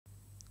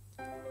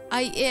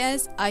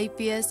IAS,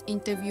 IPS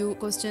interview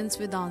questions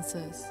with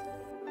answers.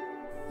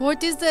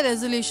 What is the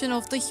resolution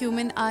of the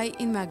human eye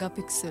in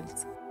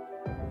megapixels?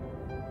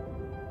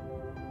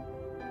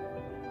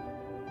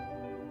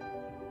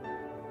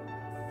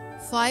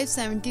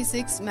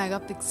 (576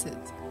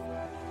 megapixels).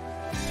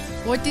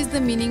 What is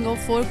the meaning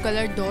of 4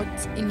 colored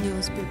dots in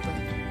newspaper?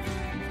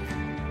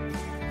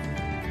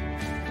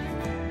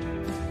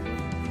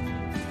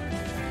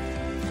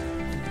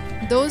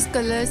 Those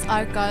colors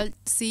are called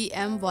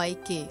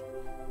CMYK,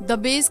 the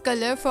base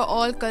color for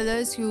all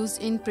colors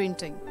used in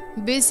printing.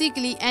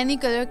 Basically, any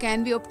color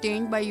can be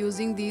obtained by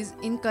using these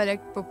in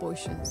correct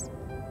proportions.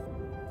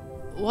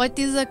 What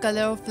is the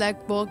color of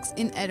black box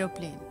in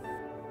aeroplane?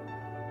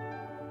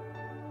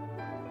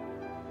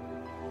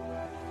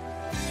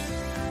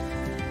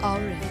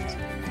 Orange.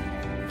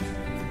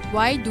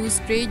 Why do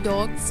stray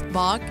dogs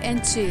bark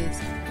and chase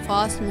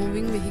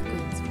fast-moving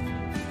vehicles?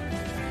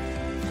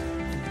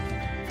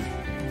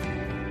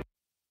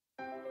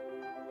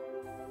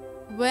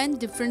 When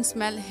different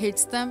smell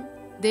hits them,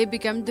 they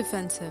become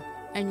defensive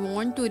and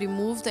want to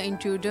remove the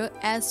intruder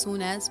as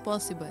soon as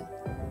possible.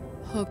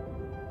 Hope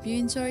you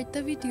enjoyed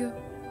the video.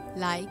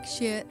 Like,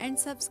 share and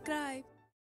subscribe.